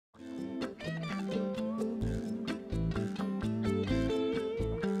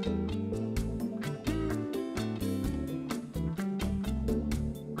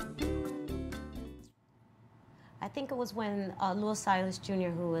think it was when Gonzalez Jr.,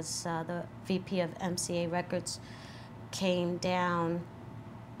 who was the VP of MCA Records, came down,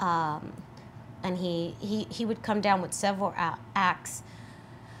 and he would come down with several acts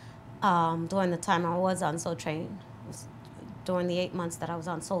during the time I was on Soul Train, during the 8 months that I was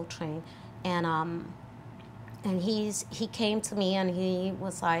on Soul Train, and he came to me and he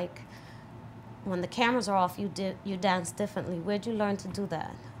was like, when the cameras are off, you dance differently. Where'd you learn to do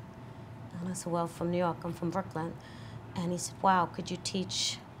that? And I said, well, from New York, I'm from Brooklyn. And he said, wow, could you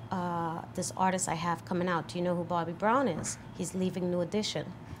teach this artist I have coming out? Do you know who Bobby Brown is? He's leaving New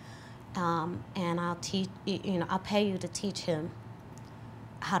Edition. And I'll teach, I'll pay you to teach him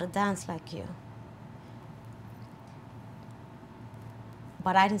how to dance like you.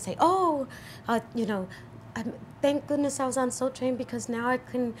 But I didn't say, oh, thank goodness I was on Soul Train because now I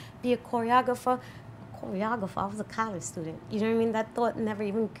can be a choreographer. I was a college student. You know what I mean? That thought never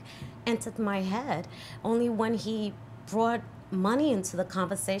even entered my head. Only when he brought money into the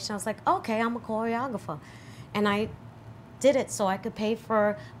conversation, I was like, okay, I'm a choreographer. And I did it so I could pay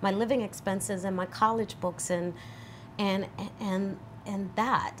for my living expenses and my college books and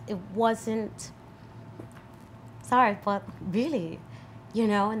that. It wasn't, sorry, but really,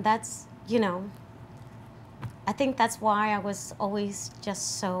 and that's, I think that's why I was always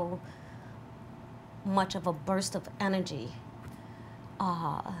just so much of a burst of energy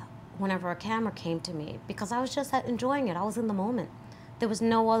whenever a camera came to me, because I was just enjoying it. I was in the moment. There was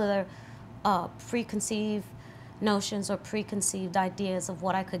no other preconceived notions or preconceived ideas of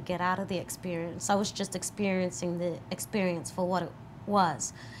what I could get out of the experience. I was just experiencing the experience for what it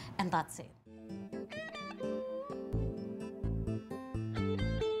was, and that's it.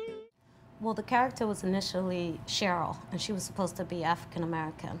 Well, the character was initially Cheryl, and she was supposed to be African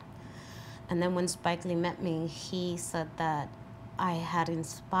American. And then when Spike Lee met me, he said that I had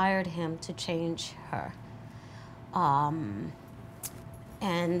inspired him to change her.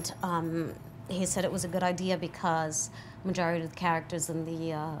 He said it was a good idea because majority of the characters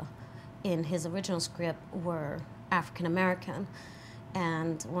in his original script were African American.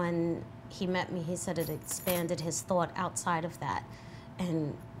 And when he met me, he said it expanded his thought outside of that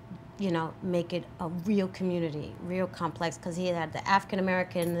and make it a real community, real complex, because he had the African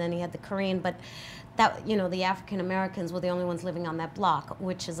American and then he had the Korean, but that, the African Americans were the only ones living on that block,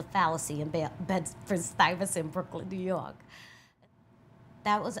 which is a fallacy in Bedford-Stuyvesant, Brooklyn, New York.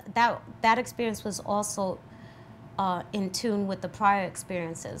 That experience was also in tune with the prior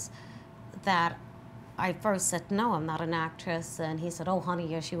experiences that I first said, no, I'm not an actress, and he said, oh, honey,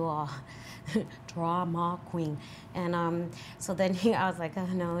 yes, you are. Drama queen. And so then I was like, oh,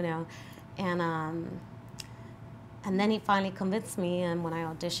 no. And then he finally convinced me, and when I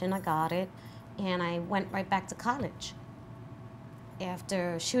auditioned, I got it, and I went right back to college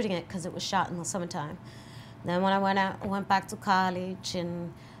after shooting it, because it was shot in the summertime. Then when I went back to college,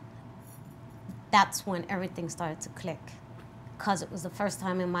 and that's when everything started to click, because it was the first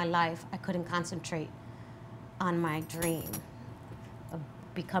time in my life I couldn't concentrate on my dream of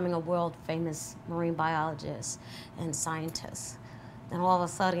becoming a world-famous marine biologist and scientist. Then all of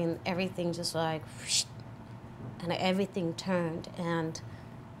a sudden, everything just like, whoosh, and everything turned, and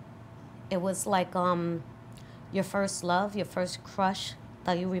it was like your first love, your first crush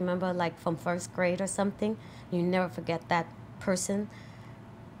that you remember like from first grade or something. You never forget that person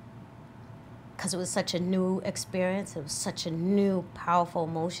because it was such a new experience. It was such a new, powerful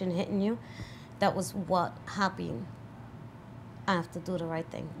emotion hitting you. That was what happened. I have to do the right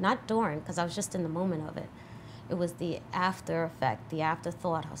thing. Not during, because I was just in the moment of it. It was the after effect, the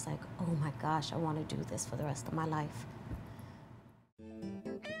afterthought. I was like, oh my gosh, I want to do this for the rest of my life.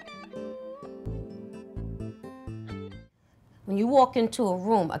 When you walk into a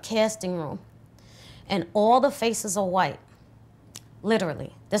room, a casting room, and all the faces are white,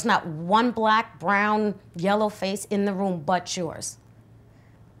 literally, there's not one black, brown, yellow face in the room but yours,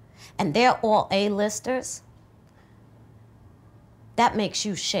 and they're all A-listers, that makes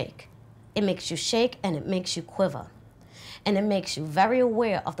you shake. It makes you shake and it makes you quiver. And it makes you very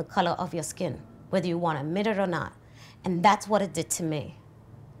aware of the color of your skin, whether you want to admit it or not. And that's what it did to me.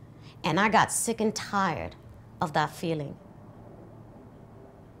 And I got sick and tired of that feeling.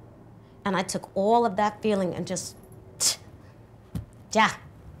 And I took all of that feeling and just, yeah.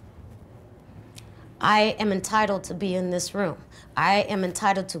 I am entitled to be in this room. I am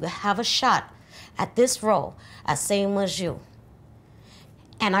entitled to have a shot at this role as same as you.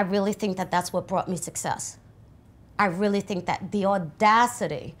 And I really think that that's what brought me success. I really think that the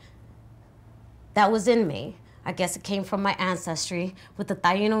audacity that was in me, I guess it came from my ancestry with the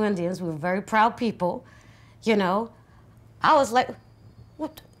Taino Indians. We were very proud people, I was like,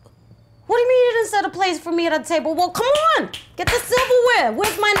 what What do you mean you didn't set a place for me at a table? Well, come on, get the silverware.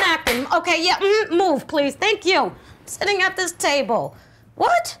 Where's my napkin? Okay, yeah, move, please, thank you. I'm sitting at this table.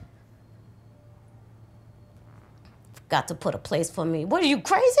 What? Got to put a place for me. What, are you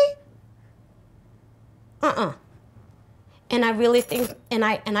crazy? And I really think, and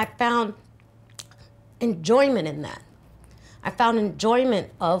I found enjoyment in that. I found enjoyment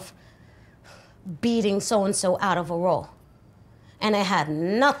of beating so-and-so out of a role. And it had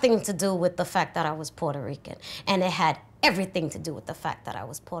nothing to do with the fact that I was Puerto Rican. And it had everything to do with the fact that I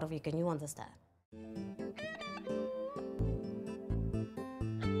was Puerto Rican, you understand?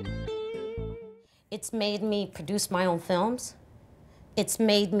 It's made me produce my own films. It's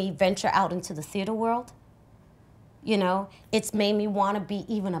made me venture out into the theater world. You know, it's made me want to be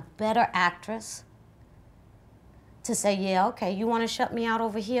even a better actress. To say, yeah, okay, you want to shut me out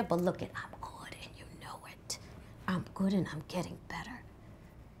over here, but look, I'm good and you know it. I'm good and I'm getting better.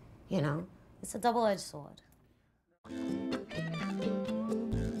 You know, it's a double-edged sword.